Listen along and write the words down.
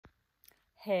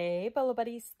Hey, Bolo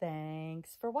Buddies,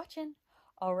 thanks for watching.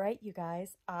 All right, you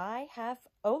guys, I have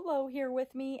Olo here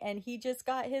with me, and he just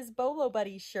got his Bolo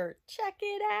Buddies shirt. Check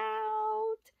it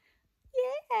out.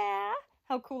 Yeah,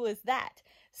 how cool is that?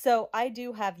 So I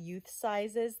do have youth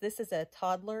sizes. This is a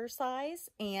toddler size,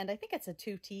 and I think it's a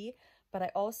 2T, but I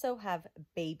also have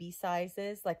baby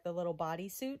sizes, like the little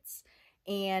bodysuits,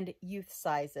 and youth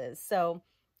sizes. So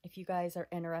if you guys are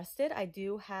interested, I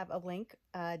do have a link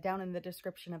down in the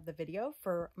description of the video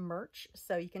for merch,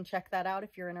 so you can check that out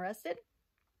if you're interested.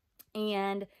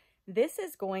 And this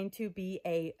is going to be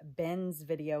a bins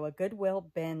video, a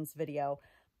Goodwill bins video.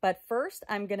 But first,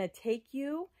 I'm going to take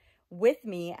you with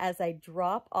me as I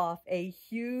drop off a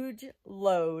huge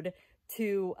load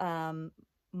to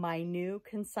my new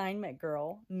consignment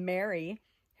girl, Mary,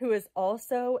 who is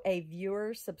also a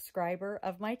viewer subscriber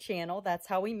of my channel. That's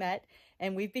how we met,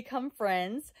 and we've become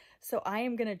friends. So I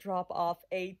am going to drop off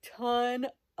a ton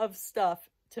of stuff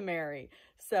to Mary.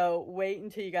 So wait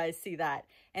until you guys see that.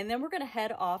 And then we're going to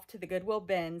head off to the Goodwill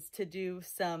bins to do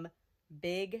some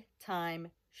big time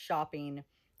shopping.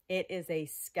 It is a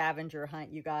scavenger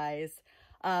hunt, you guys.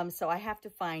 So I have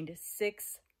to find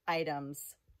 6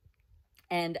 items.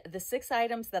 And the 6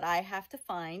 items that I have to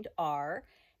find are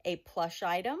a plush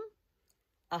item,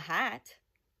 a hat,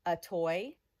 a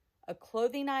toy, a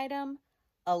clothing item,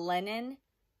 a linen,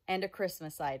 and a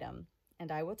Christmas item.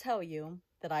 And I will tell you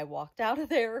that I walked out of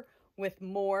there with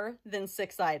more than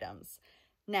 6 items.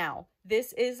 Now,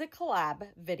 this is a collab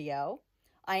video.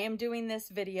 I am doing this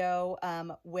video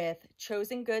with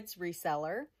Chosen Goods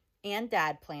Reseller and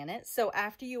Dad Planet. So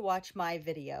after you watch my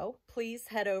video, please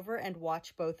head over and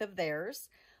watch both of theirs.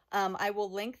 I will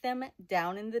link them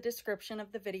down in the description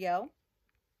of the video.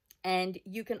 And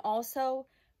you can also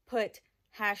put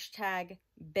hashtag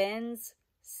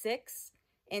BINS6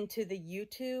 into the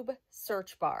YouTube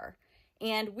search bar.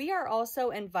 And we are also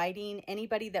inviting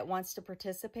anybody that wants to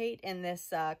participate in this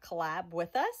collab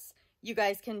with us. You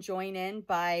guys can join in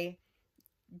by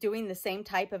doing the same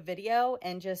type of video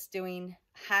and just doing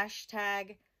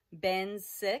hashtag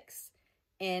BINS6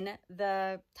 in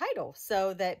the title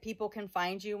so that people can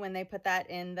find you when they put that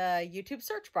in the YouTube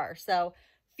search bar. So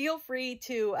feel free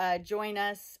to join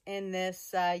us in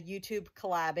this YouTube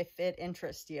collab if it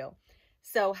interests you.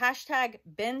 So hashtag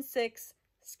BINS6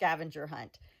 scavenger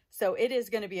hunt. So it is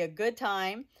going to be a good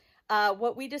time.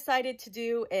 What we decided to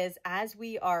do is, as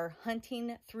we are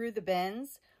hunting through the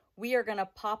bins, we are going to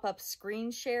pop up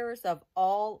screen shares of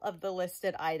all of the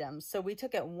listed items. So we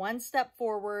took it one step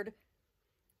forward.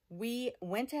 We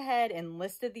went ahead and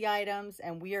listed the items,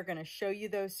 and we are going to show you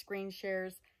those screen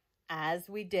shares as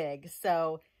we dig.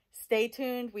 So stay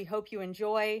tuned. We hope you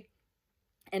enjoy.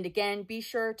 And again, be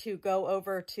sure to go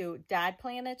over to Dad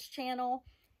Planet's channel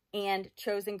and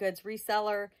Chosen Goods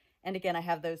Reseller. And again, I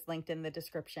have those linked in the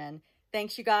description.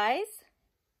 Thanks, you guys.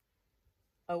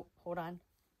 Oh, hold on.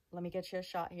 Let me get you a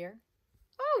shot here.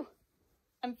 Oh,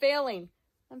 I'm failing.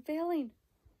 I'm failing.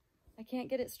 I can't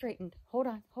get it straightened. Hold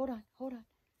on, hold on, hold on.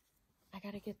 I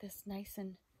got to get this nice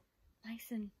and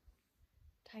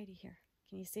tidy here.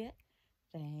 Can you see it?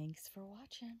 Thanks for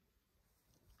watching.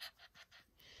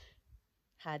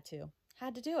 Had to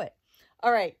do it.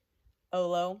 All right,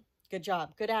 Olo, good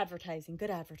job. Good advertising, good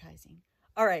advertising.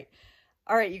 All right,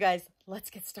 you guys, let's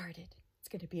get started. It's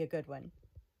going to be a good one.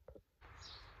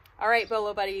 All right,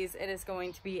 Bolo Buddies, it is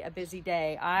going to be a busy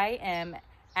day. I am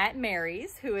at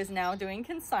Mary's, who is now doing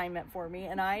consignment for me,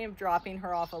 and I am dropping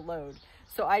her off a load.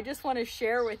 So I just want to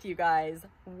share with you guys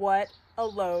what a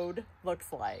load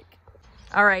looks like.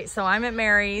 All right, so I'm at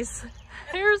Mary's.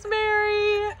 Here's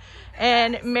Mary.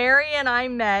 And Mary and I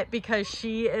met because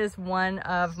she is one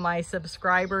of my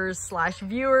subscribers /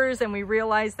 viewers, and we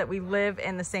realized that we live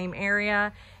in the same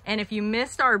area. And if you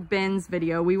missed our bins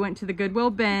video, we went to the Goodwill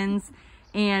bins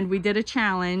and we did a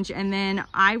challenge. And then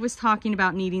I was talking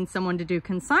about needing someone to do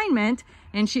consignment,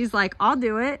 and she's like, I'll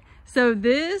do it. So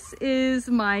this is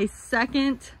my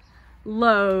second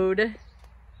load,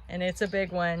 and it's a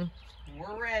big one.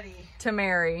 We're ready. To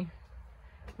Mary.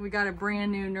 We got a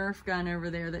brand new Nerf gun over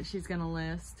there that she's gonna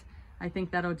list. I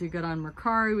think that'll do good on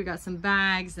Mercari. We got some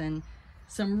bags and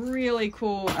some really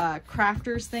cool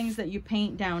crafters things that you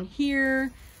paint down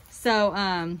here.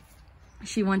 So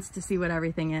she wants to see what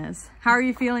everything is. How are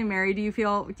you feeling, Mary? Do you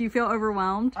feel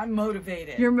overwhelmed? I'm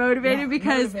motivated. You're motivated? Yeah,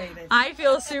 because motivated. I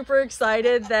feel super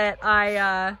excited that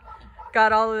I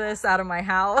got all of this out of my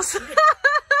house.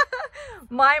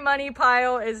 My money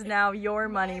pile is now your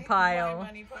money pile. My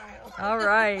money pile. All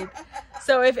right.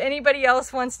 So if anybody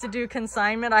else wants to do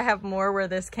consignment, I have more where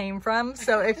this came from.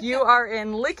 So if you are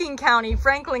in Licking County,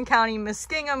 Franklin County,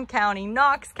 Muskingum County,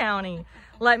 Knox County,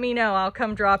 let me know. I'll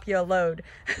come drop you a load.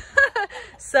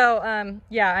 So,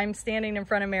 yeah, I'm standing in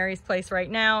front of Mary's place right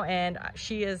now, and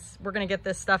we're going to get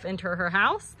this stuff into her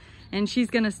house, and she's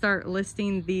going to start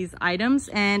listing these items.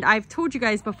 And I've told you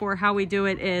guys before how we do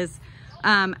it is,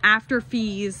 after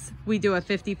fees, we do a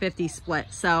 50-50 split.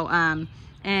 So,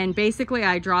 and basically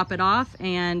I drop it off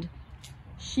and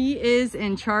she is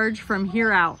in charge from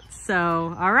here out.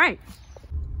 So, all right,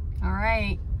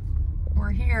 we're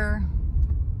here.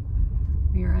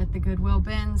 We are at the Goodwill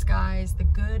Bins, guys, the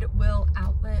Goodwill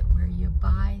outlet where you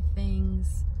buy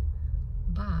things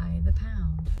by the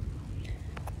pound.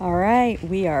 All right,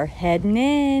 we are heading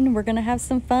in. We're gonna have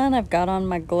some fun. I've got on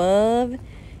my glove,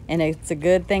 and it's a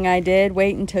good thing I did.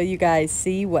 Wait until you guys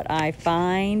see what I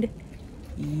find.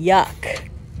 Yuck.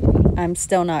 I'm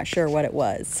still not sure what it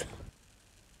was.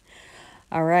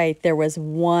 All right, there was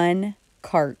one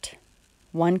cart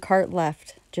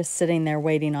left, just sitting there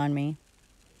waiting on me.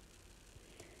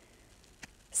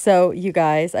 So, you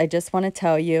guys, I just want to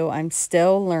tell you, I'm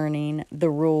still learning the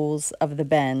rules of the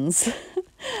bins.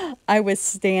 I was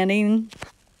standing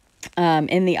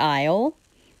in the aisle,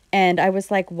 and I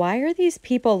was like, why are these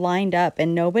people lined up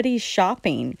and nobody's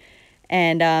shopping?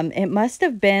 And it must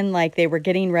have been like they were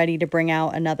getting ready to bring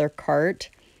out another cart.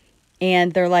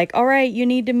 And they're like, all right, you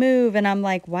need to move. And I'm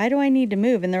like, why do I need to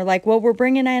move? And they're like, well, we're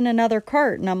bringing in another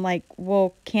cart. And I'm like,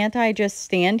 well, can't I just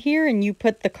stand here and you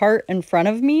put the cart in front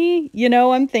of me? You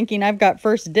know, I'm thinking I've got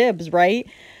first dibs, right?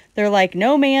 They're like,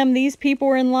 no, ma'am, these people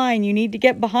are in line. You need to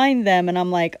get behind them. And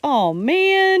I'm like, oh,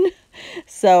 man.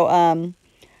 So,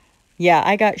 yeah,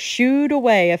 I got shooed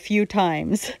away a few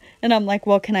times. And I'm like,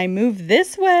 well, can I move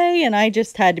this way? And I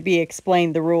just had to be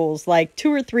explained the rules like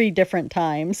 2 or 3 different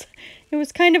times. It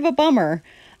was kind of a bummer.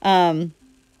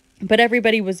 But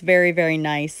everybody was very, very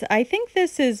nice. I think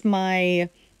this is my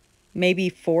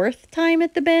maybe 4th time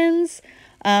at the bins.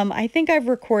 I think I've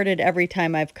recorded every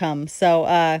time I've come.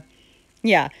 So,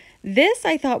 yeah, this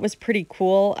I thought was pretty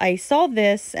cool. I saw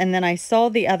this and then I saw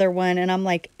the other one and I'm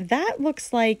like, that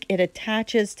looks like it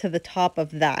attaches to the top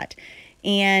of that.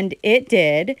 And it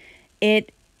did.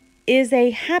 It is a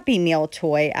Happy Meal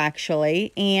toy,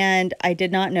 actually, and I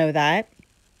did not know that.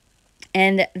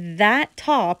 And that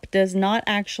top does not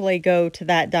actually go to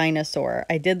that dinosaur.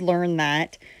 I did learn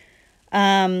that.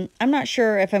 I'm not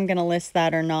sure if I'm going to list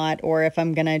that or not, or if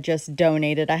I'm going to just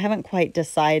donate it. I haven't quite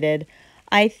decided.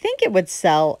 I think it would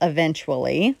sell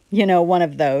eventually, you know, one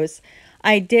of those.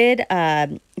 I did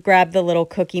grab the little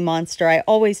Cookie Monster. I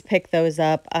always pick those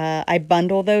up. I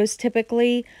bundle those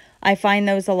typically. I find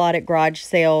those a lot at garage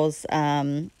sales,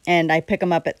 and I pick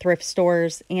them up at thrift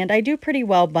stores, and I do pretty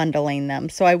well bundling them,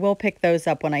 so I will pick those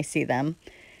up when I see them.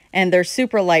 And they're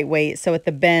super lightweight, so at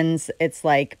the bins, it's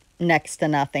like next to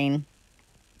nothing.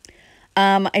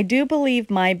 I do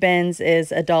believe my bins is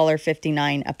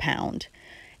 $1.59 a pound.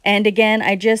 And again,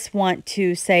 I just want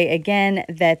to say again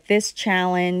that this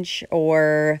challenge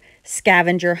or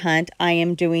scavenger hunt I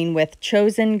am doing with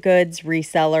Chosen Goods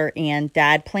Reseller and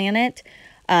Dad Planet.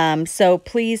 So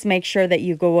please make sure that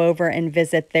you go over and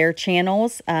visit their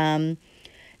channels.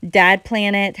 Dad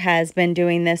Planet has been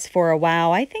doing this for a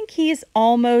while. I think he's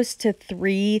almost to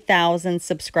 3,000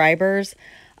 subscribers.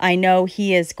 I know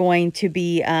he is going to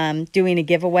be doing a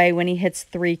giveaway when he hits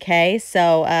 3K.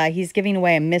 So he's giving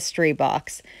away a mystery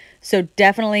box. So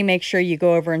definitely make sure you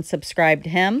go over and subscribe to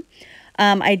him.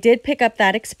 I did pick up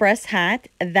that Express hat.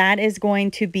 That is going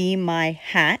to be my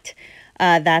hat.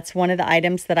 That's one of the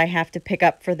items that I have to pick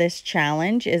up for this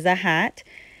challenge is a hat.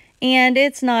 And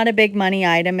it's not a big money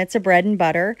item. It's a bread and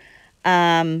butter.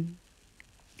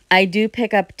 I do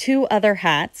pick up 2 other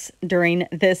hats during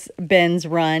this bins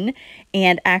run.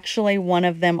 And actually one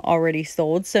of them already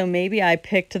sold. So maybe I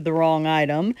picked the wrong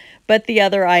item. But the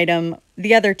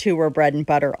other 2 were bread and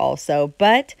butter also.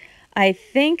 But I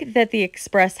think that the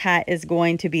Express hat is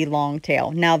going to be long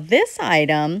tail. Now this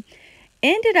item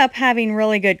ended up having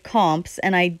really good comps,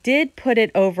 and I did put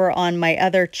it over on my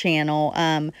other channel,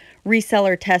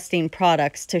 Reseller Testing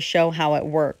Products, to show how it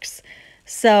works.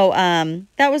 So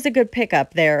that was a good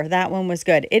pickup there. That one was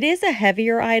good. It is a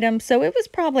heavier item, so it was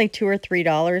probably $2 or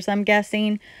 $3, I'm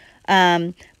guessing.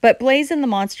 But Blaze and the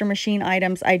Monster Machine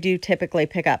items I do typically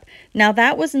pick up. Now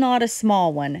that was not a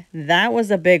small one. That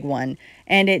was a big one,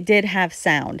 and it did have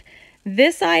sound.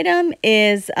 This item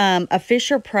is a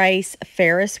Fisher-Price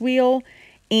Ferris wheel,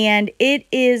 and it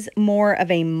is more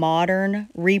of a modern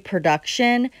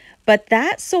reproduction, but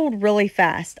that sold really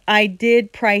fast. I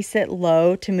did price it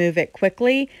low to move it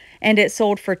quickly, and it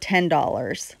sold for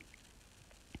 $10.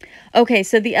 Okay,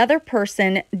 so the other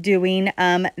person doing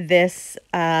this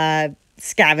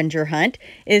Scavenger Hunt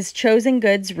is Chosen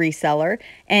Goods reseller,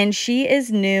 and she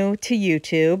is new to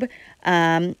YouTube.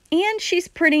 And she's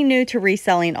pretty new to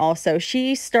reselling also.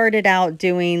 She started out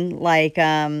doing like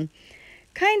kind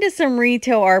of some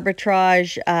retail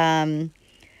arbitrage.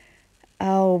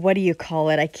 Oh, what do you call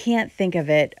it? I can't think of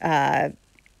it.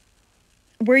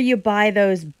 Where you buy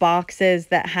those boxes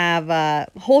that have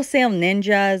wholesale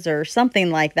ninjas or something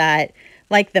like that,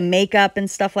 like the makeup and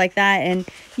stuff like that. And,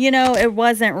 you know, it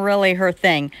wasn't really her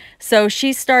thing. So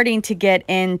she's starting to get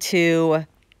into,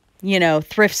 you know,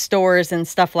 thrift stores and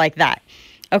stuff like that.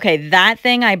 Okay, that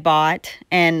thing I bought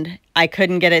and I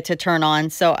couldn't get it to turn on,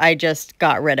 so I just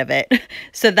got rid of it.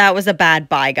 So that was a bad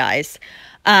buy, guys.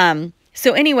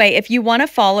 So anyway, if you want to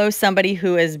follow somebody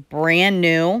who is brand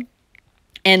new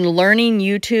and learning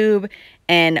YouTube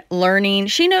and learning,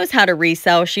 she knows how to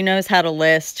resell, she knows how to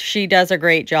list, she does a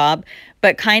great job,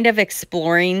 but kind of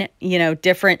exploring, you know,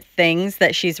 different things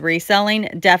that she's reselling,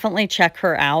 definitely check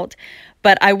her out.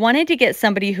 But I wanted to get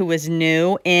somebody who was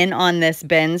new in on this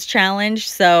bins challenge,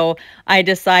 so I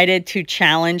decided to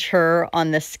challenge her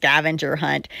on the scavenger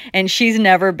hunt. And she's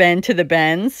never been to the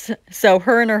bins, so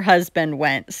her and her husband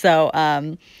went. So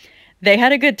they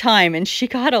had a good time, and she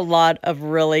got a lot of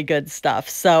really good stuff.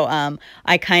 So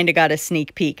I kind of got a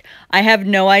sneak peek. I have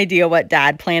no idea what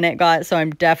Dad Planet got, so I'm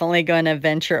definitely going to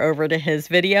venture over to his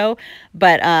video.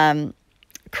 But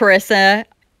Carissa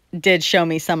did show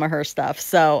me some of her stuff,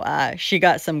 so she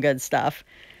got some good stuff.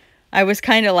 I was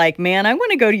kind of like, man, I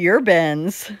want to go to your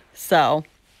bins. So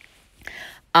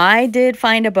I did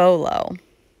find a bolo.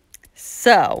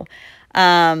 So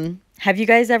have you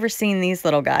guys ever seen these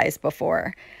little guys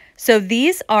before? So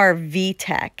these are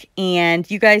VTech, and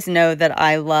you guys know that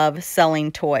I love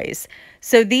selling toys.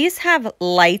 So these have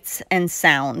lights and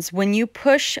sounds. When you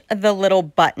push the little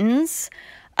buttons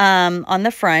on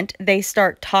the front, they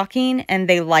start talking and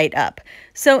they light up.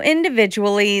 So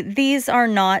individually, these are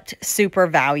not super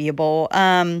valuable.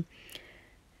 I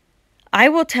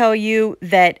will tell you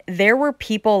that there were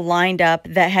people lined up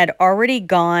that had already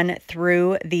gone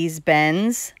through these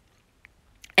bins,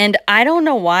 and I don't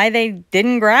know why they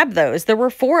didn't grab those. There were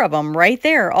 4 of them right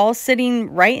there, all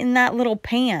sitting right in that little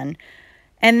pan.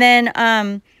 And then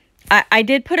I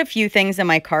did put a few things in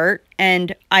my cart,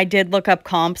 and I did look up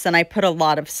comps, and I put a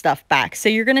lot of stuff back. So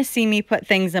you're going to see me put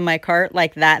things in my cart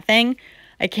like that thing.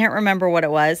 I can't remember what it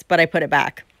was, but I put it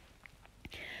back.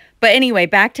 But anyway,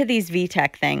 back to these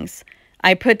VTech things.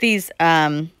 I put these,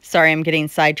 sorry, I'm getting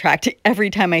sidetracked every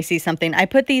time I see something. I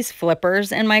put these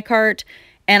flippers in my cart,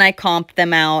 and I comped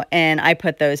them out, and I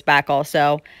put those back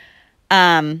also.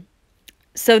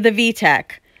 So the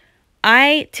VTech,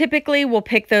 I typically will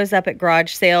pick those up at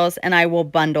garage sales, and I will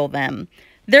bundle them.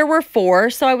 There were 4,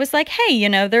 so I was like, hey, you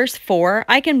know, there's 4.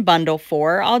 I can bundle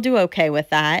 4. I'll do okay with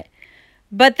that.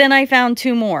 But then I found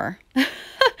 2 more.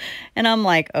 And I'm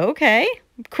like, okay,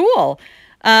 cool.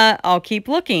 I'll keep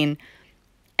looking.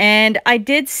 And I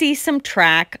did see some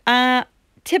track.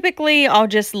 Typically, I'll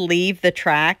just leave the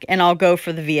track and I'll go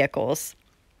for the vehicles.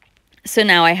 So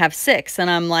now I have 6,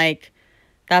 and I'm like,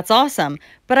 that's awesome.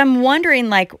 But I'm wondering,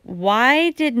 like,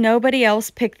 why did nobody else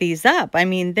pick these up? I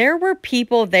mean, there were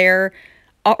people there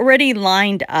already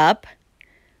lined up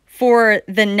for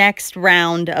the next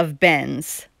round of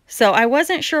bins. So I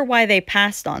wasn't sure why they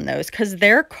passed on those, because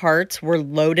their carts were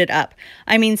loaded up.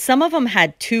 I mean, some of them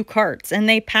had 2 carts, and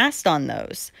they passed on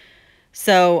those.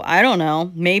 So I don't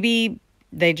know, maybe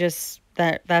they just,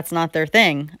 that's not their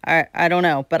thing. I don't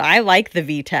know, but I like the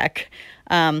VTech.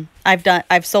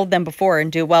 I've sold them before and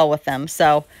do well with them.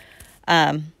 So,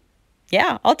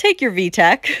 yeah, I'll take your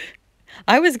VTech.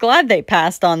 I was glad they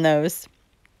passed on those.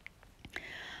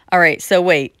 All right,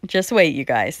 so just wait, you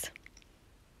guys.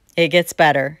 It gets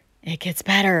better. It gets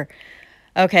better.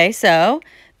 Okay, so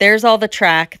there's all the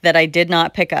track that I did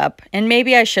not pick up, and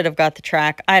maybe I should have got the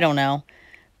track. I don't know,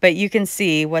 but you can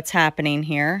see what's happening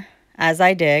here as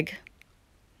I dig.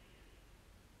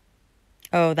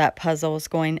 Oh, that puzzle is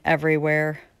going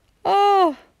everywhere.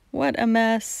 Oh, what a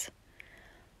mess.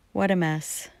 What a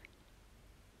mess.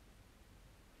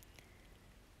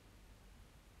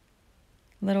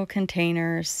 Little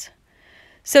containers.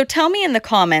 So tell me in the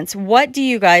comments, what do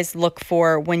you guys look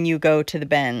for when you go to the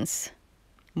bins?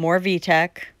 More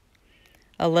VTech,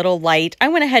 a little light. I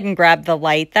went ahead and grabbed the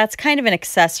light. That's kind of an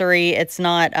accessory. It's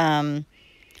not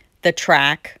the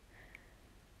track.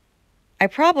 I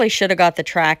probably should have got the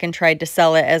track and tried to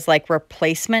sell it as like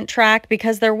replacement track,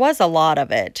 because there was a lot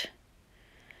of it.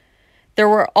 There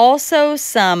were also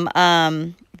some,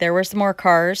 there were some more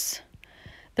cars.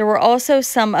 There were also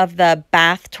some of the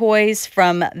bath toys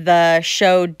from the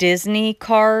show Disney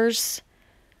Cars.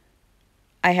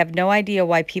 I have no idea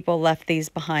why people left these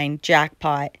behind.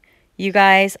 Jackpot. You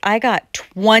guys, I got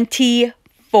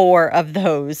 24 of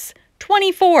those.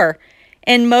 24.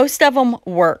 And most of them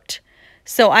worked.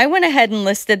 So I went ahead and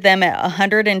listed them at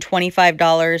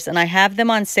 $125, and I have them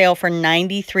on sale for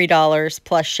 $93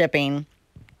 plus shipping.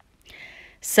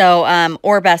 So,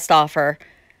 or best offer.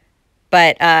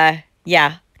 But,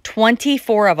 yeah,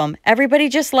 24 of them. Everybody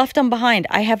just left them behind.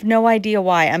 I have no idea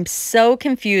why. I'm so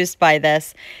confused by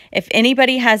this. If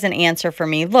anybody has an answer for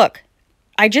me, look,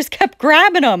 I just kept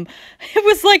grabbing them. It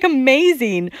was like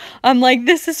amazing. I'm like,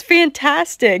 this is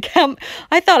fantastic.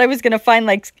 I thought I was going to find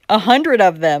like 100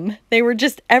 of them. They were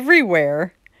just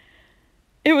everywhere.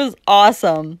 It was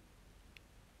awesome.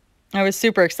 I was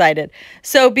super excited.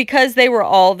 So because they were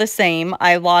all the same,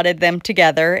 I lotted them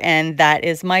together, and that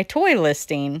is my toy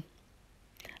listing.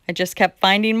 I just kept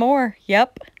finding more.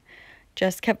 Yep.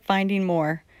 Just kept finding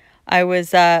more. I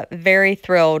was very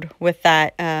thrilled with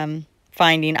that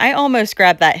finding. I almost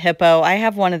grabbed that hippo. I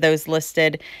have one of those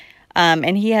listed,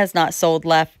 and he has not sold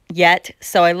left yet,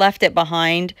 so I left it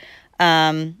behind.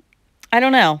 I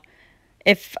don't know.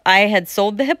 If I had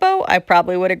sold the hippo, I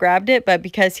probably would have grabbed it, but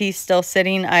because he's still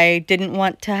sitting, I didn't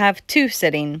want to have two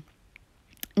sitting.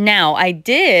 Now, I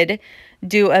did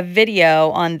do a video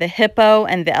on the hippo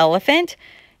and the elephant,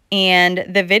 and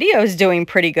the video is doing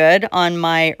pretty good on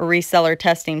my reseller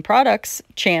testing products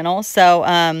channel.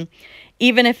 So,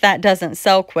 even if that doesn't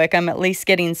sell quick, I'm at least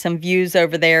getting some views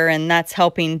over there, and that's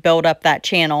helping build up that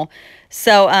channel.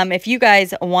 So if you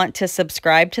guys want to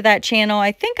subscribe to that channel,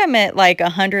 I think I'm at like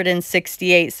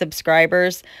 168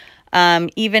 subscribers.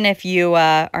 Even if you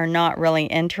are not really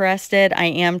interested, I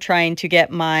am trying to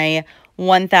get my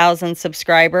 1,000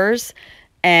 subscribers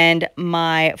and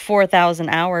my 4,000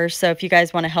 hours. So if you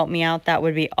guys want to help me out, that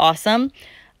would be awesome.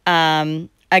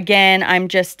 Again, I'm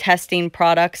just testing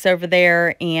products over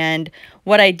there, and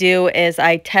what I do is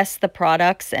I test the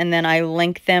products and then I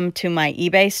link them to my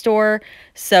eBay store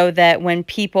so that when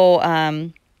people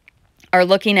are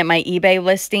looking at my eBay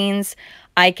listings,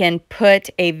 I can put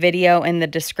a video in the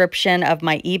description of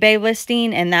my eBay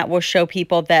listing, and that will show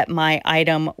people that my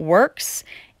item works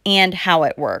and how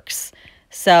it works.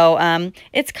 So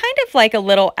it's kind of like a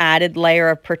little added layer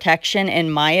of protection,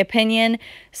 in my opinion.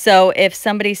 So if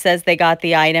somebody says they got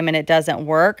the item and it doesn't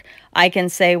work, I can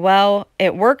say, well,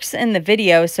 it works in the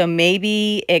video, so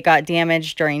maybe it got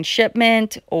damaged during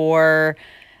shipment, or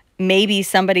maybe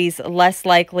somebody's less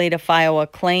likely to file a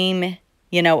claim,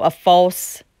 you know, a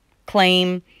false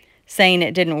claim saying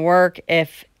it didn't work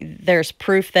if there's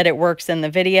proof that it works in the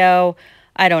video.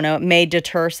 I don't know. It may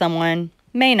deter someone,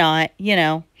 may not, you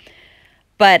know.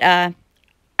 But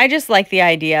I just like the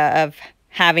idea of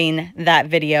having that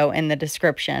video in the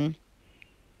description.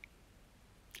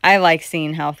 I like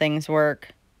seeing how things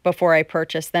work before I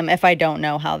purchase them if I don't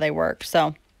know how they work.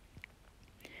 So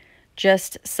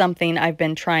just something I've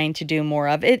been trying to do more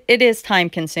of. It is time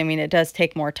consuming. It does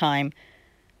take more time.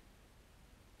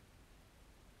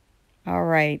 All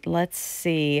right, let's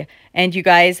see. And you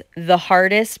guys, the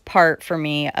hardest part for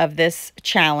me of this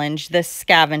challenge, this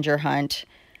scavenger hunt,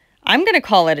 I'm going to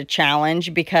call it a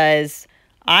challenge because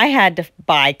I had to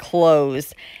buy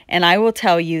clothes. And I will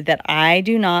tell you that I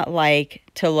do not like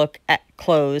to look at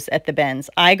clothes at the bins.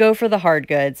 I go for the hard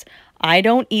goods. I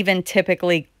don't even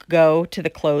typically go to the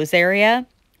clothes area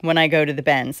when I go to the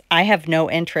bins. I have no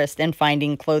interest in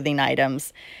finding clothing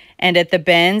items. And at the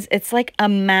bins, it's like a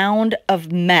mound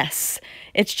of mess.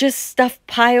 It's just stuff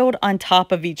piled on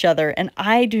top of each other. And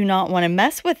I do not want to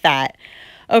mess with that.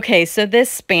 Okay, so this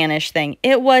Spanish thing,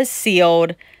 it was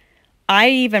sealed. I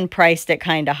even priced it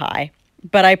kind of high,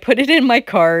 but I put it in my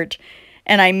cart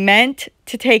and I meant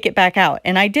to take it back out.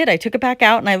 And I did. I took it back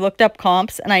out and I looked up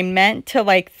comps and I meant to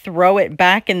like throw it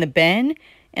back in the bin,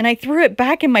 and I threw it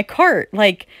back in my cart.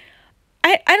 Like,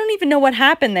 I don't even know what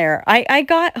happened there. I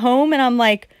got home and I'm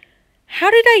like, how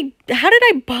did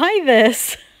I buy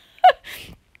this?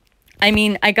 I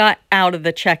mean, I got out of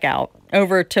the checkout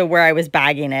over to where I was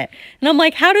bagging it. And I'm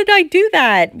like, how did I do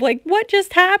that? Like, what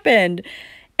just happened?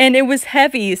 And it was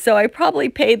heavy, so I probably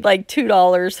paid like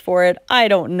 $2 for it. I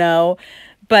don't know.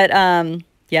 But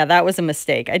yeah, that was a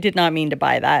mistake. I did not mean to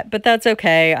buy that, but that's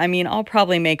okay. I mean, I'll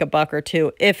probably make a buck or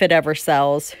two if it ever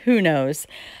sells. Who knows?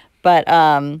 But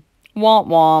womp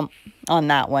womp on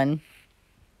that one.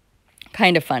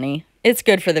 Kind of funny. It's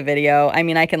good for the video. I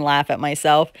mean, I can laugh at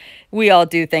myself. We all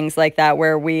do things like that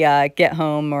where we get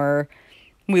home or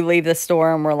we leave the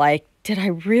store and we're like, did I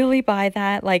really buy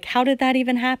that? Like, how did that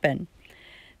even happen?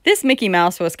 This Mickey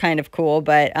Mouse was kind of cool,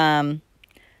 but I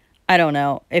don't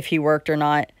know if he worked or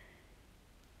not.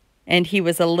 And he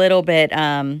was a little bit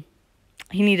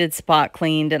he needed spot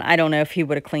cleaned, and I don't know if he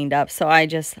would have cleaned up, so I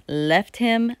just left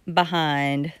him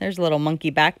behind. There's a little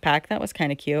monkey backpack. That was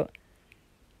kind of cute.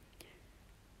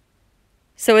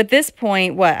 So at this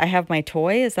point, what? I have my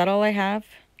toy. Is that all I have?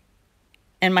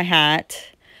 And my hat.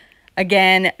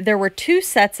 Again, there were 2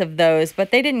 sets of those,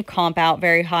 but they didn't comp out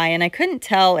very high, and I couldn't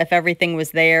tell if everything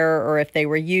was there or if they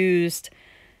were used.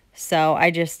 So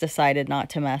I just decided not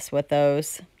to mess with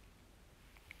those.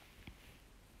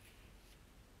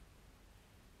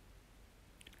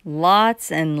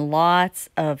 Lots and lots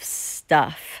of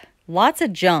stuff. Lots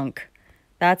of junk,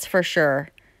 that's for sure.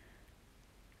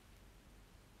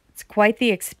 It's quite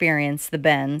the experience, the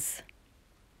bins.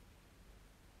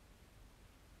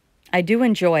 I do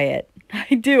enjoy it.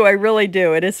 I do. I really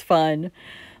do. It is fun.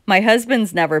 My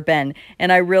husband's never been,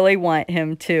 and I really want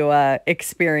him to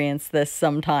experience this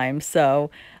sometime. So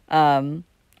I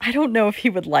don't know if he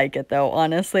would like it, though.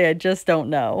 Honestly, I just don't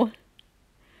know.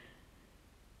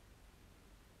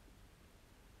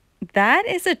 That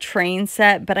is a train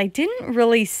set, but I didn't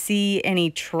really see any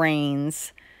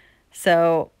trains.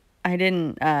 So I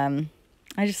didn't, I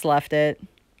just left it.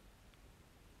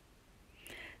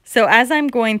 So as I'm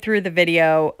going through the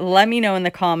video, let me know in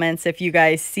the comments if you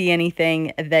guys see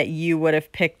anything that you would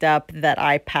have picked up that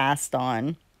I passed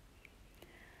on.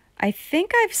 I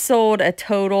think I've sold a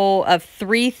total of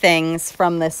 3 things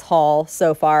from this haul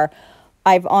so far.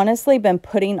 I've honestly been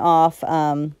putting off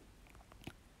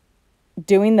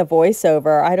doing the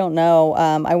voiceover. I don't know.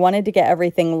 I wanted to get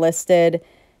everything listed,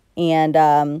 and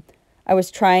I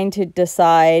was trying to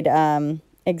decide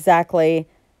exactly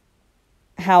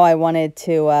how I wanted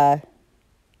to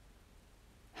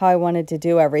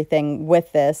do everything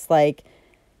with this. Like,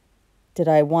 did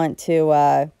I want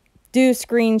to do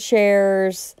screen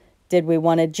shares? Did we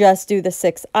want to just do the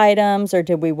 6 items, or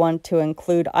did we want to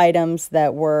include items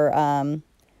that were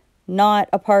not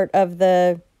a part of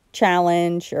the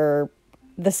challenge or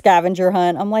the scavenger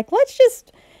hunt? I'm like, let's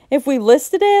just, if we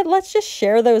listed it, let's just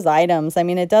share those items. I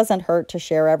mean, it doesn't hurt to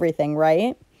share everything,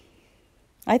 right?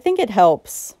 I think it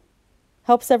helps.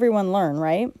 Helps everyone learn,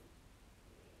 right?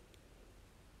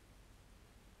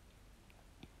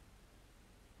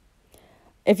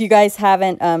 If you guys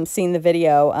haven't seen the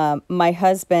video, my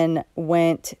husband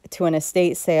went to an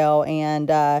estate sale,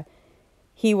 and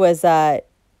he was, I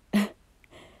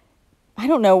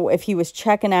don't know if he was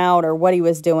checking out or what he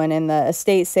was doing, and the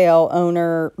estate sale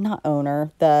owner,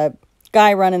 the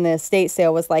guy running the estate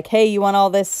sale was like, hey, you want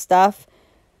all this stuff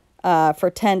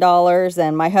for $10?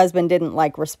 And my husband didn't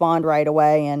like respond right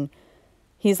away, and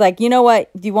he's like, you know what,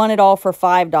 do you want it all for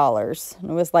 $5?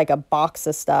 And it was like a box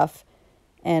of stuff.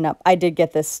 And I did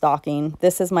get this stocking.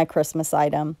 This is my Christmas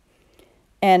item.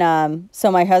 And so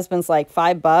my husband's like,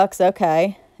 $5?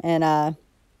 Okay. And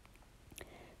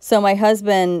so my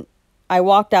husband, I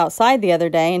walked outside the other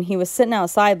day, and he was sitting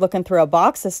outside looking through a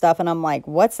box of stuff, and I'm like,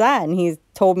 what's that? And he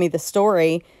told me the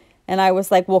story, and I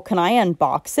was like, well, can I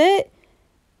unbox it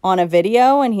on a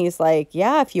video? And he's like,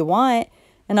 yeah, if you want.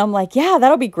 And I'm like, yeah,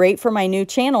 that'll be great for my new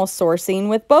channel, Sourcing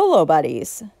with Bolo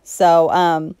Buddies. So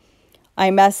I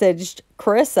messaged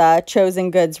Carissa,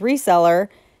 Chosen Goods Reseller,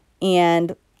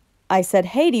 and I said,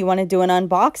 hey, do you want to do an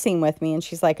unboxing with me? And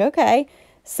she's like, okay.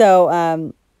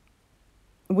 So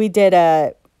we did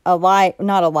a live,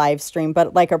 not a live stream,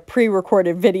 but like a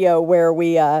pre-recorded video where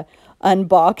we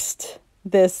unboxed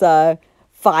this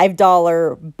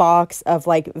 $5 box of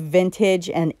like vintage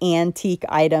and antique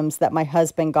items that my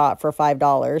husband got for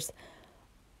 $5.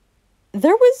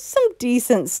 There was some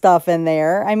decent stuff in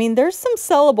there. I mean, there's some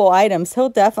sellable items. He'll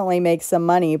definitely make some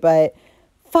money, but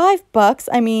 $5,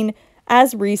 I mean,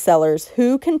 as resellers,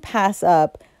 who can pass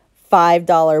up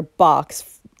 $5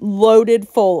 box loaded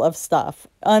full of stuff?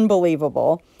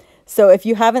 Unbelievable. So if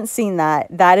you haven't seen that,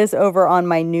 that is over on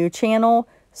my new channel,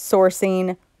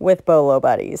 Sourcing with Bolo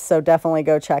Buddies. So definitely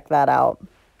go check that out.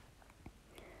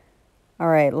 All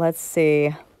right, let's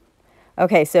see.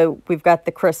 Okay, so we've got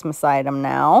the Christmas item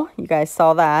now. You guys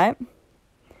saw that.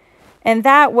 And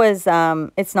that was,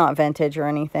 it's not vintage or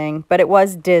anything, but it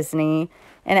was Disney.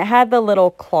 And it had the little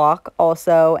clock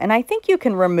also. And I think you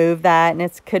can remove that, and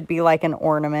it could be like an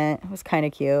ornament. It was kind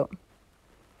of cute.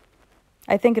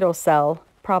 I think it'll sell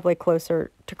probably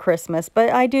closer to Christmas. But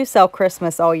I do sell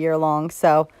Christmas all year long,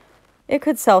 so it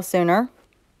could sell sooner.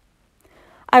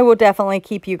 I will definitely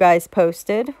keep you guys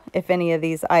posted if any of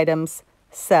these items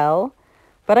sell.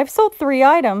 But I've sold 3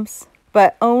 items,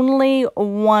 but only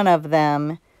one of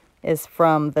them is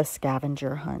from the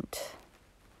scavenger hunt.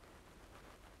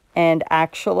 And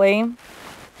actually,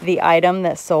 the item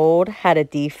that sold had a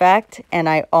defect, and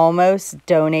I almost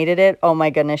donated it. Oh my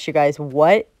goodness, you guys,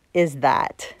 what is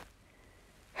that?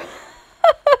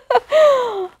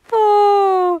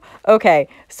 Okay,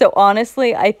 so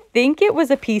honestly, I think it was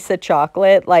a piece of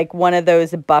chocolate, like one of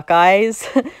those Buckeyes,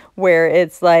 where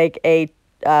it's like a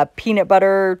peanut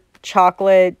butter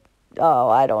chocolate. Oh,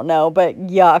 I don't know, but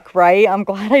yuck, right? I'm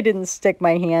glad I didn't stick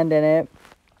my hand in it.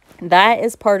 That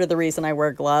is part of the reason I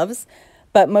wear gloves,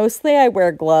 but mostly I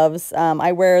wear gloves.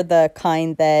 I wear the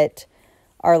kind that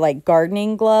are like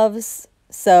gardening gloves.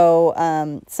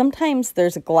 So sometimes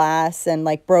there's glass and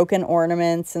like broken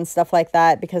ornaments and stuff like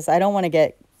that because I don't want to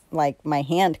get like my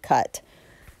hand cut.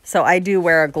 So I do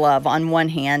wear a glove on one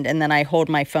hand and then I hold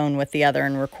my phone with the other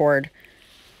and record.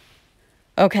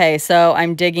 Okay, so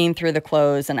I'm digging through the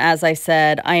clothes, and as I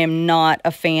said, I am not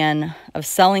a fan of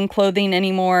selling clothing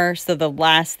anymore, so the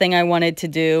last thing I wanted to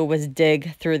do was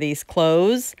dig through these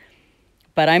clothes,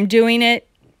 but I'm doing it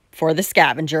for the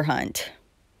scavenger hunt.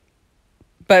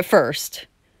 But first,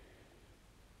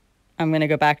 I'm going to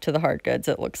go back to the hard goods,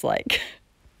 it looks like.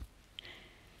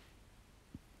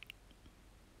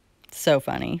 So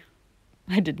funny.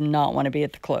 I did not want to be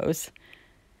at the clothes.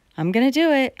 I'm going to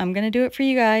do it. I'm going to do it for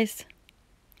you guys.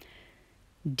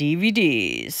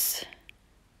 DVDs.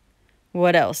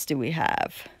 What else do we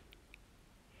have?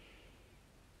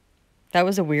 That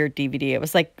was a weird DVD. It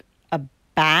was like a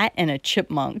bat and a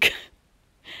chipmunk.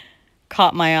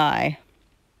 Caught my eye.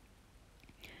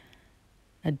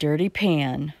 A dirty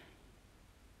pan.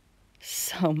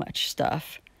 So much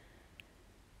stuff.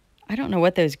 I don't know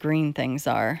what those green things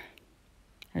are.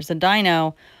 There's a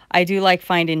dino. I do like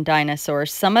finding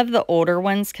dinosaurs. Some of the older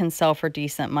ones can sell for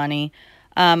decent money.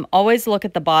 Always look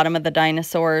at the bottom of the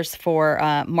dinosaurs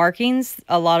for markings.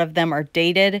 A lot of them are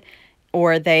dated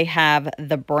or they have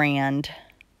the brand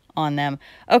on them.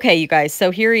 Okay, you guys,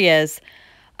 so here he is.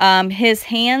 His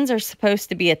hands are supposed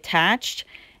to be attached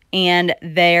and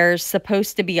there's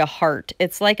supposed to be a heart.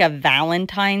 It's like a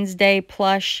Valentine's Day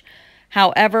plush.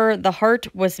 However, the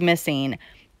heart was missing.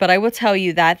 But I will tell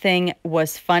you, that thing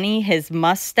was funny. His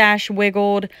mustache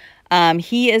wiggled.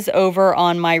 He is over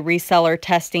on my reseller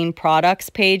testing products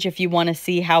page if you want to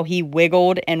see how he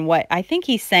wiggled and what I think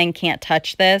he's saying can't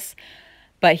touch this.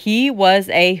 But he was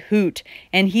a hoot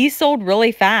and he sold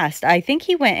really fast. I think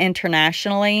he went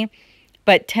internationally,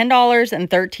 but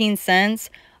 $10.13.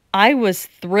 I was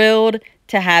thrilled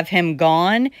to have him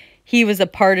gone. He was a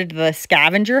part of the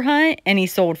scavenger hunt and he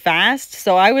sold fast.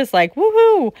 So I was like,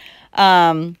 woohoo.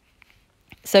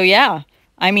 So yeah,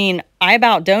 I mean, I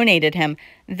about donated him.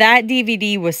 That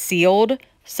DVD was sealed,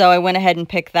 so I went ahead and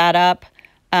picked that up.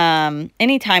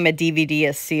 Anytime a DVD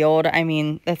is sealed, I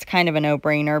mean, that's kind of a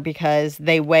no-brainer because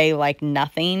they weigh like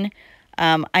nothing.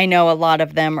 I know a lot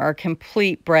of them are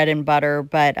complete bread and butter,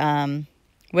 but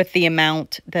with the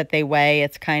amount that they weigh,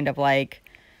 it's kind of like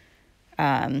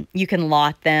you can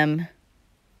lot them.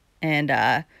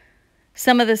 And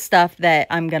some of the stuff that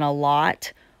I'm going to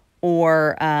lot,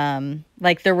 or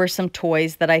like there were some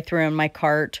toys that I threw in my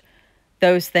cart.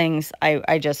 Those things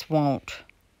I just won't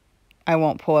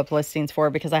pull up listings for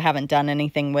because I haven't done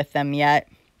anything with them yet.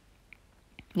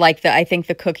 Like I think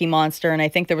the Cookie Monster, and I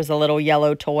think there was a little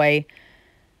yellow toy.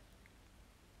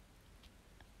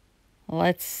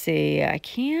 Let's see. I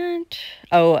can't.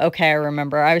 Oh, okay. I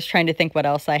remember. I was trying to think what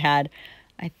else I had.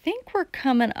 I think we're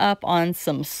coming up on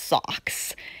some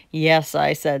socks. Yes,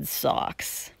 I said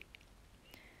socks.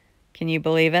 Can you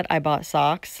believe it? I bought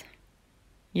socks.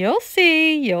 You'll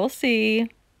see. You'll see.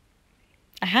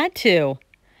 I had to.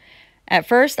 At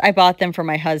first, I bought them for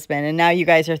my husband, and now you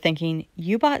guys are thinking,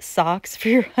 you bought socks for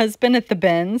your husband at the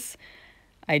bins?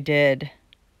 I did.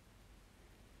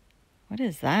 What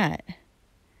is that?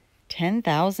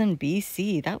 10,000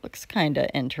 BC. That looks kind of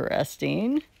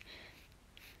interesting.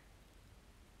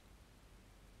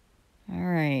 All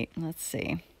right, let's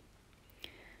see.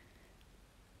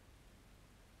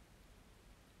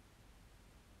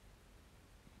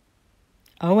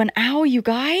 Oh, an owl, you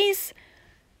guys.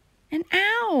 An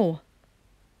owl.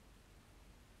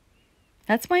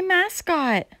 That's my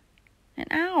mascot. An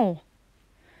owl.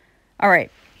 All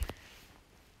right.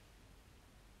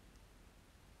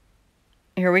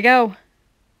 Here we go.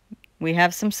 We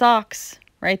have some socks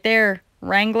right there.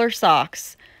 Wrangler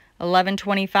socks.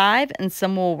 $11.25, and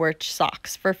some Woolworth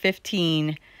socks for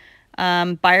 $15.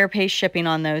 Buyer pays shipping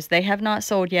on those. They have not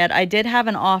sold yet. I did have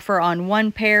an offer on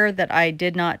one pair that I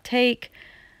did not take.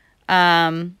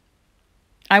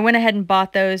 I went ahead and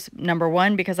bought those, number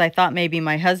one, because I thought maybe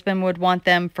my husband would want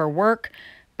them for work,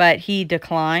 but he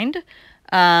declined.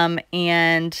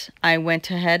 And I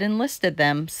went ahead and listed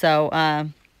them. So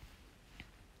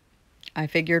I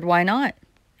figured, why not?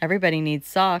 Everybody needs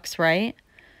socks, right?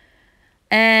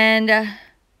 And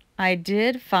I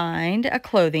did find a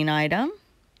clothing item.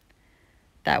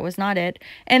 that was not it.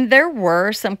 And there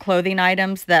were some clothing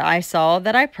items that I saw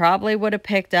that I probably would have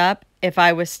picked up if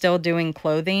I was still doing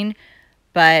clothing,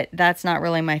 but that's not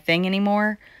really my thing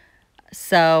anymore.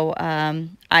 So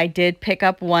I did pick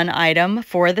up one item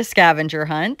for the scavenger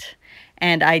hunt,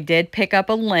 and I did pick up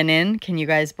a linen. Can you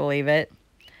guys believe it?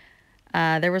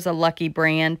 There was a Lucky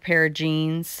Brand pair of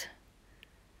jeans.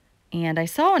 And I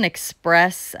saw an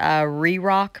Express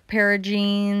Re-Rock pair of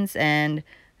jeans, and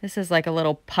this is like a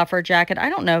little puffer jacket. I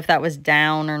don't know if that was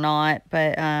down or not,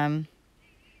 but I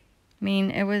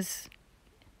mean, it was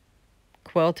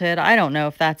quilted. I don't know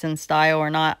if that's in style or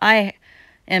not. I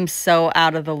am so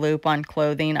out of the loop on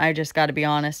clothing. I just got to be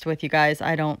honest with you guys.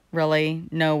 I don't really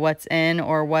know what's in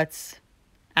or what's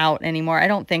out anymore. I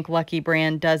don't think Lucky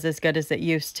Brand does as good as it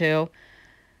used to.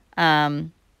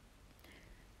 But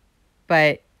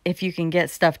if you can get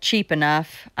stuff cheap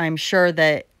enough, I'm sure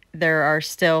that there are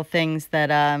still things that,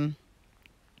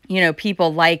 you know,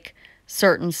 people like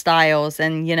certain styles,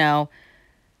 and, you know,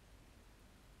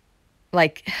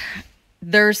 like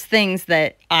there's things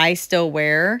that I still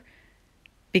wear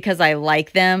because I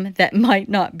like them that might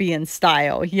not be in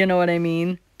style. You know what I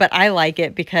mean? But I like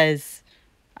it because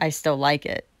I still like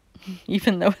it.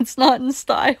 Even though it's not in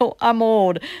style. I'm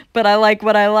old, but I like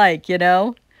what I like, you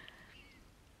know?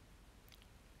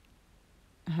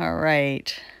 All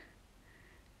right.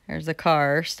 There's a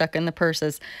car stuck in the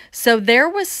purses. So there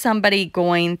was somebody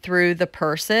going through the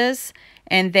purses,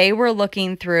 and they were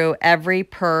looking through every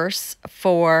purse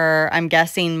for, I'm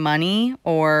guessing, money,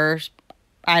 or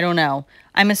I don't know.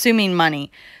 I'm assuming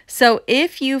money. So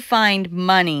if you find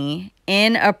money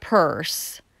in a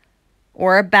purse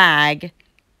or a bag,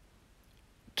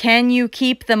 can you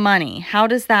keep the money? How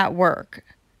does that work?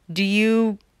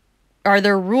 Are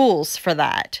there rules for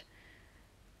that?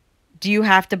 Do you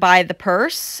have to buy the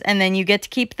purse and then you get to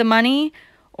keep the money?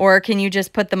 Or can you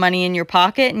just put the money in your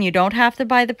pocket and you don't have to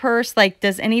buy the purse? Like,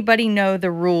 does anybody know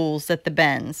the rules at the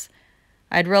bins?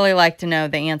 I'd really like to know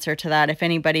the answer to that. If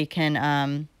anybody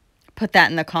can put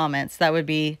that in the comments, that would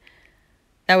be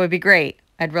great.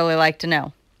 I'd really like to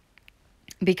know.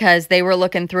 Because they were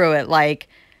looking through it, like,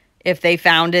 if they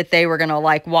found it, they were going to,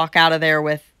 like, walk out of there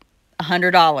with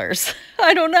 $100.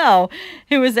 I don't know.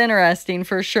 It was interesting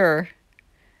for sure.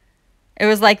 It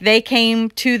was like they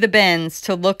came to the bins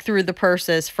to look through the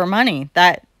purses for money.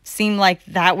 That seemed like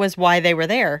that was why they were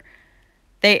there.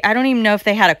 I don't even know if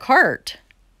they had a cart.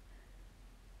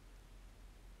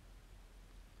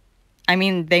 I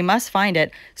mean, they must find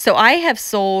it. So I have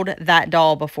sold that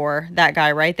doll before. That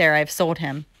guy right there, I've sold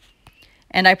him.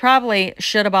 And I probably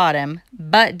should have bought him.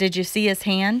 But did you see his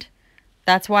hand?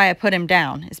 That's why I put him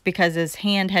down. It's because his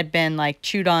hand had been like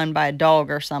chewed on by a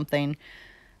dog or something.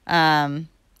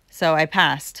 So I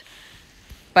passed.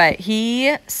 But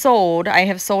he sold. I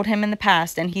have sold him in the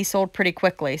past, and he sold pretty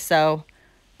quickly. So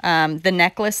the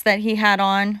necklace that he had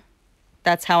on,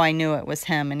 that's how I knew it was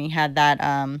him. And he had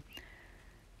that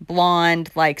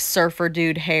blonde, like, surfer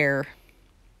dude hair.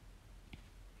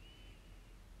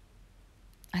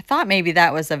 I thought maybe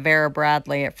that was a Vera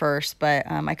Bradley at first, but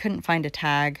I couldn't find a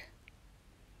tag.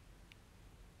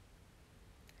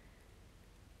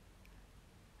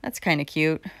 That's kind of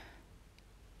cute.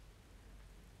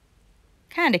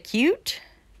 Kind of cute.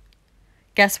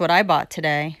 Guess what I bought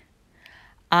today?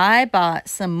 I bought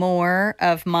some more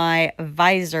of my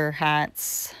visor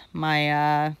hats.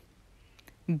 My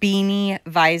beanie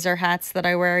visor hats that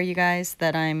I wear, you guys.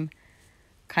 That I'm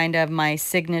kind of my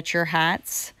signature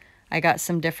hats. I got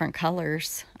some different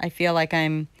colors. I feel like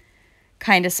I'm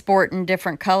kind of sporting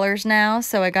different colors now,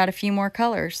 so I got a few more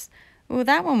colors. Ooh,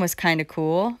 that one was kind of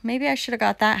cool. Maybe I should have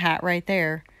got that hat right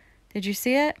there. Did you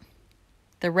see it?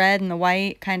 The red and the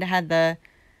white kind of had the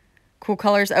cool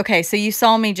colors. Okay, so you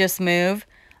saw me just move.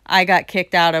 I got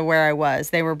kicked out of where I was.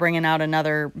 They were bringing out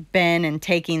another bin and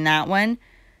taking that one.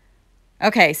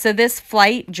 Okay, so this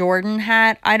Flight Jordan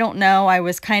hat, I don't know. I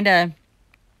was kind of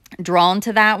drawn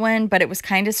to that one, but it was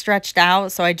kind of stretched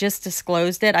out, so I just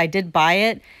disclosed it. I did buy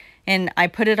it, and I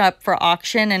put it up for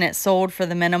auction, and it sold for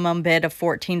the minimum bid of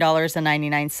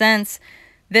 $14.99.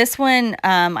 This one,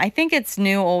 I think it's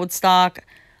new old stock.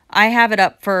 I have it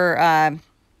up for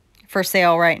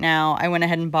sale right now. I went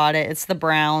ahead and bought it. It's the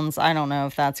Browns. I don't know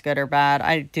if that's good or bad.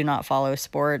 I do not follow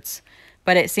sports,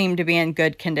 but it seemed to be in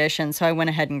good condition, so I went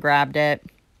ahead and grabbed it.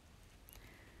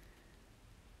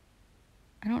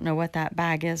 I don't know what that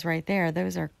bag is right there.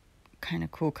 Those are kind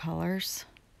of cool colors.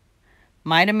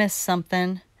 Might have missed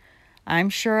something. I'm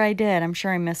sure I did. I'm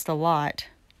sure I missed a lot.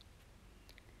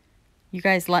 You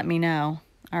guys let me know.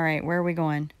 All right, where are we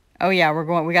going? Oh yeah,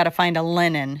 we got to find a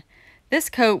linen. This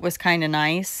coat was kind of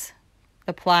nice.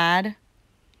 The plaid.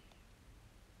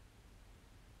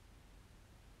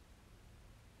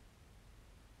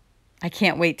 I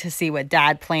can't wait to see what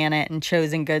Dad Planet and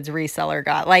Chosen Goods Reseller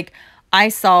got. Like, I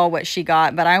saw what she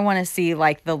got, but I want to see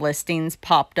like the listings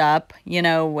popped up, you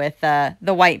know, with the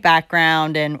white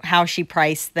background and how she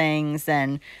priced things,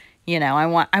 and you know, I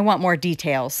want more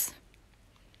details.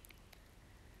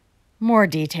 More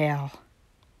detail.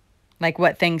 Like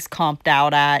what things comped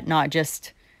out at, not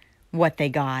just what they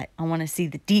got. I want to see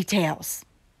the details.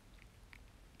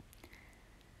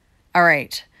 All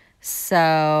right.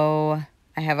 So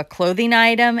I have a clothing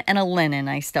item and a linen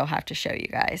I still have to show you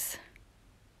guys.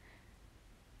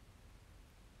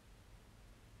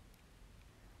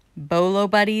 Bolo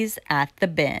Buddies at the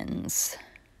bins.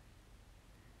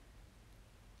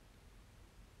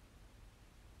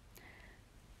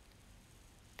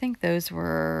 I think those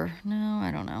were, no, I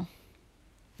don't know.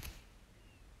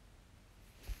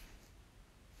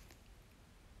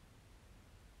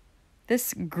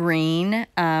 This green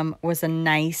was a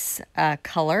nice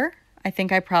color. I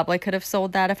think I probably could have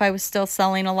sold that if I was still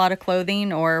selling a lot of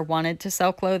clothing or wanted to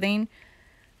sell clothing.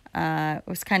 It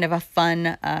was kind of a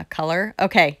fun color.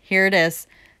 Okay, here it is.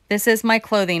 This is my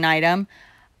clothing item.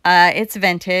 It's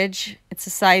vintage. It's a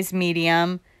size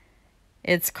medium.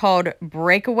 It's called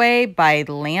Breakaway by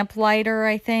Lamplighter,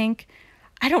 I think.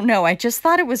 I don't know. I just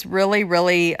thought it was really,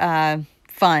 really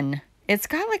fun. It's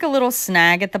got like a little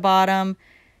snag at the bottom.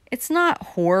 It's not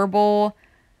horrible.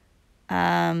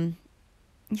 You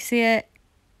see it?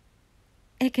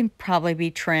 It can probably be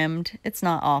trimmed. It's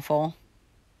not awful.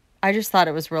 I just thought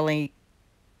it was really,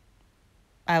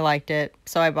 I liked it,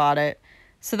 so I bought it.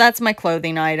 So that's my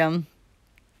clothing item.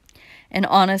 And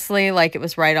honestly, like, it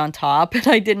was right on top, and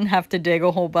I didn't have to dig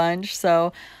a whole bunch.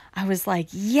 So I was like,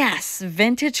 yes,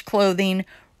 vintage clothing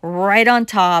right on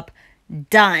top,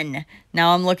 done.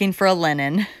 Now I'm looking for a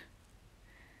linen.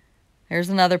 There's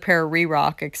another pair of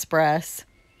Rerock Express.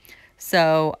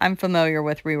 So I'm familiar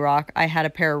with Rerock. I had a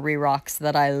pair of Rerocks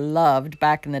that I loved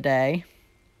back in the day.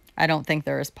 I don't think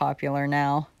they're as popular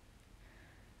now.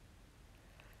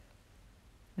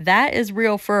 That is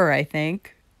real fur, I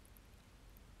think.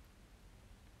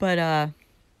 But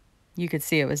you could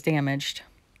see it was damaged.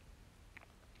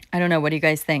 I don't know. What do you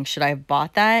guys think? Should I have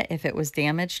bought that if it was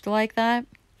damaged like that?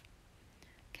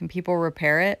 Can people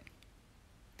repair it?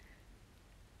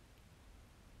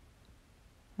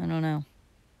 I don't know.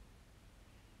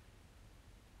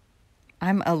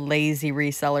 I'm a lazy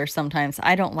reseller sometimes.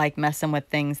 I don't like messing with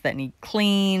things that need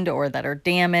cleaned or that are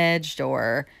damaged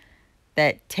or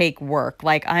that take work.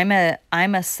 Like, I'm a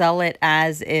sell it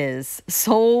as is.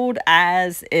 Sold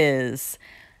as is.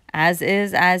 As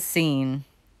is, as seen.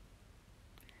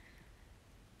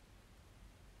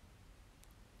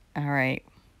 All right.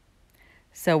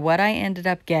 So what I ended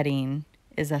up getting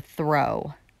is a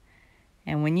throw.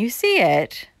 And when you see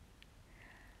it,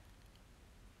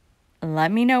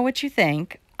 let me know what you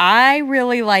think. I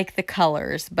really like the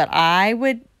colors, but I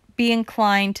would be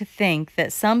inclined to think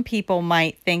that some people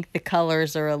might think the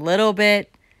colors are a little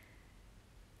bit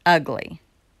ugly.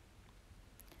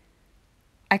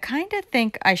 I kind of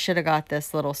think I should have got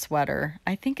this little sweater.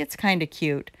 I think it's kind of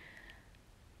cute.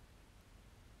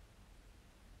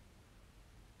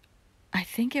 I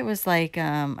think it was like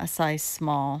a size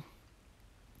small.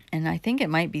 And I think it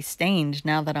might be stained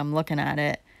now that I'm looking at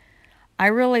it. I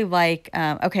really like,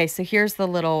 okay, so here's the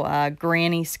little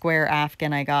granny square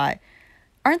afghan I got.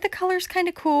 Aren't the colors kind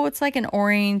of cool? It's like an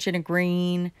orange and a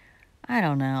green. I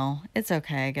don't know. It's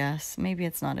okay, I guess. Maybe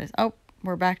it's not as... Oh,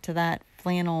 we're back to that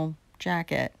flannel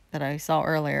jacket that I saw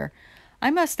earlier. I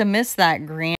must have missed that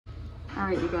granny. All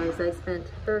right, you guys, I spent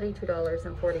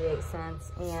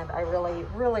 $32.48, and I really,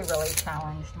 really, really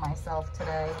challenged myself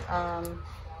today.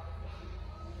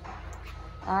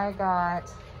 I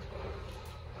got...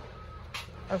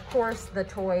 Of course, the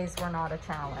toys were not a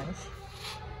challenge.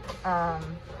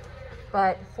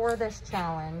 But for this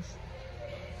challenge,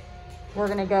 we're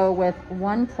going to go with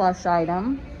one plush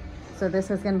item. So this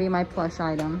is going to be my plush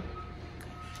item.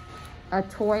 A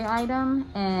toy item,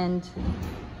 and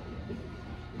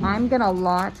I'm going to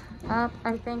lot up,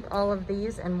 I think, all of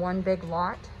these in one big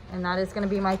lot. And that is going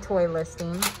to be my toy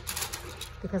listing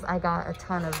because I got a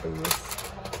ton of these.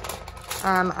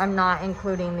 I'm not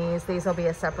including these. These will be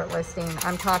a separate listing.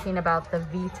 I'm talking about the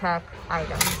VTech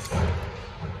items.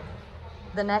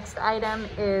 The next item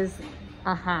is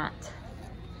a hat.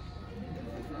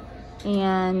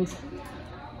 And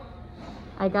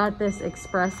I got this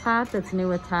express hat that's new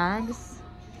with tags.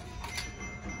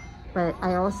 But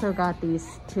I also got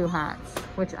these two hats,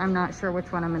 which I'm not sure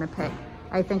which one I'm going to pick.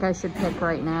 I think I should pick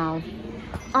right now.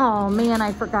 Oh man,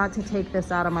 I forgot to take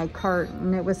this out of my cart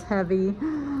and it was heavy.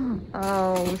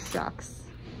 Oh, shucks.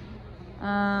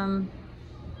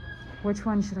 Which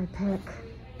one should I pick?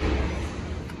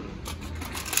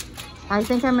 I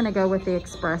think I'm gonna go with the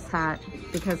express hat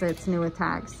because it's new with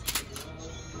tags.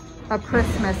 A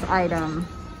Christmas item.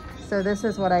 So this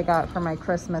is what I got for my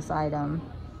Christmas item.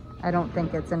 I don't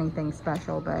think it's anything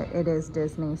special, but it is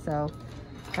Disney, so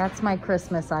that's my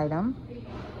Christmas item.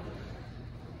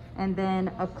 And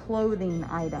then a clothing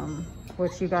item,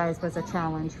 which you guys was a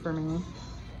challenge for me.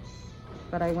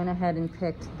 But I went ahead and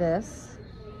picked this.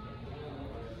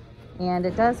 And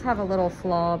it does have a little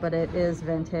flaw, but it is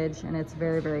vintage and it's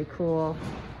very, very cool.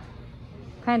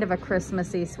 Kind of a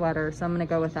Christmassy sweater, so I'm gonna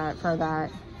go with that for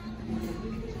that.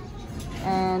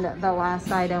 And the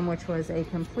last item, which was a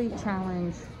complete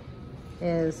challenge,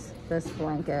 is this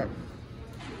blanket.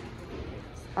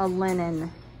 A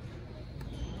linen.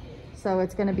 So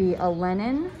it's gonna be a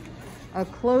linen, a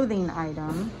clothing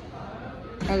item,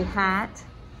 a hat,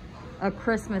 a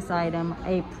Christmas item,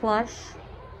 a plush,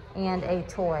 and a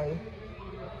toy.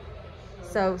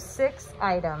 So 6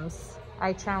 items.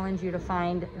 I challenge you to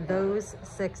find those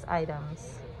 6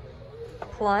 items.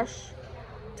 Plush,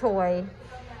 toy,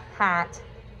 hat,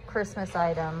 Christmas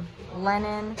item,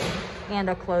 linen, and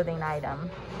a clothing item.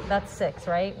 That's 6,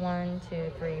 right? 1,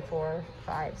 2, 3, 4,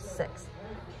 5, 6.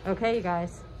 Okay, you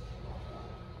guys.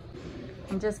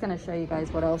 I'm just gonna show you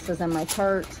guys what else is in my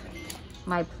cart.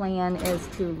 My plan is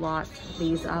to lock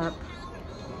these up.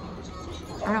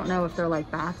 I don't know if they're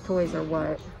like bath toys or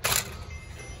what.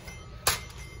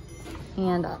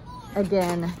 And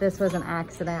again, this was an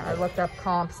accident. I looked up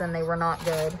comps and they were not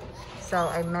good. So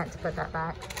I meant to put that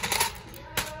back.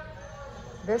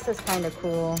 This is kind of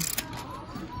cool.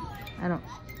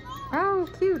 Oh,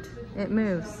 cute. It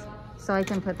moves. So I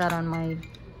can put that on my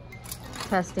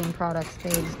testing products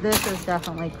page. This is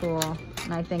definitely cool.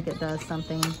 And I think it does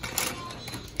something.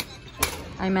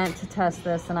 I meant to test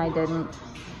this and I didn't.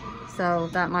 So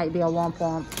that might be a womp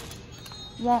womp.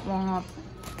 Womp womp.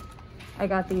 I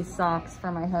got these socks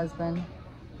for my husband.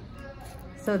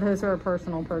 So those are a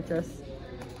personal purchase.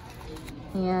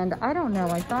 And I don't know,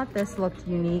 I thought this looked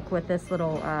unique with this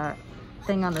little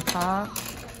thing on the top.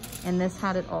 And this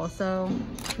had it also.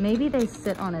 Maybe they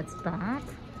sit on its back.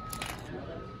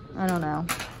 I don't know.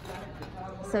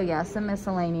 So yeah, some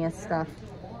miscellaneous stuff.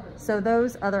 So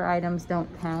those other items don't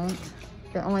count.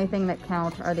 The only thing that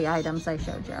count are the items I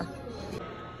showed you.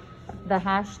 The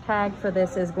hashtag for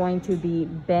this is going to be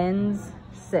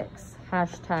BINS6.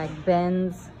 Hashtag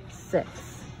BINS6.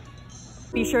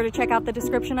 Be sure to check out the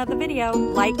description of the video.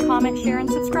 Like, comment, share, and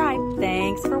subscribe.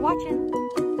 Thanks for watching.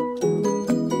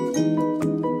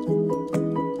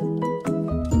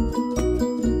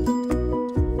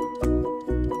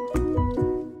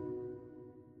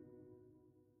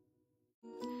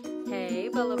 Hey,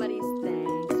 Bolo Buddies.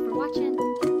 Thanks for watching.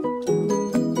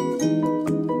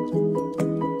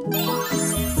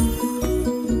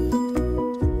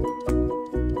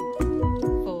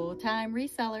 Full-time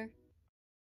reseller.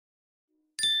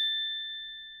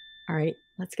 All right,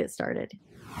 let's get started.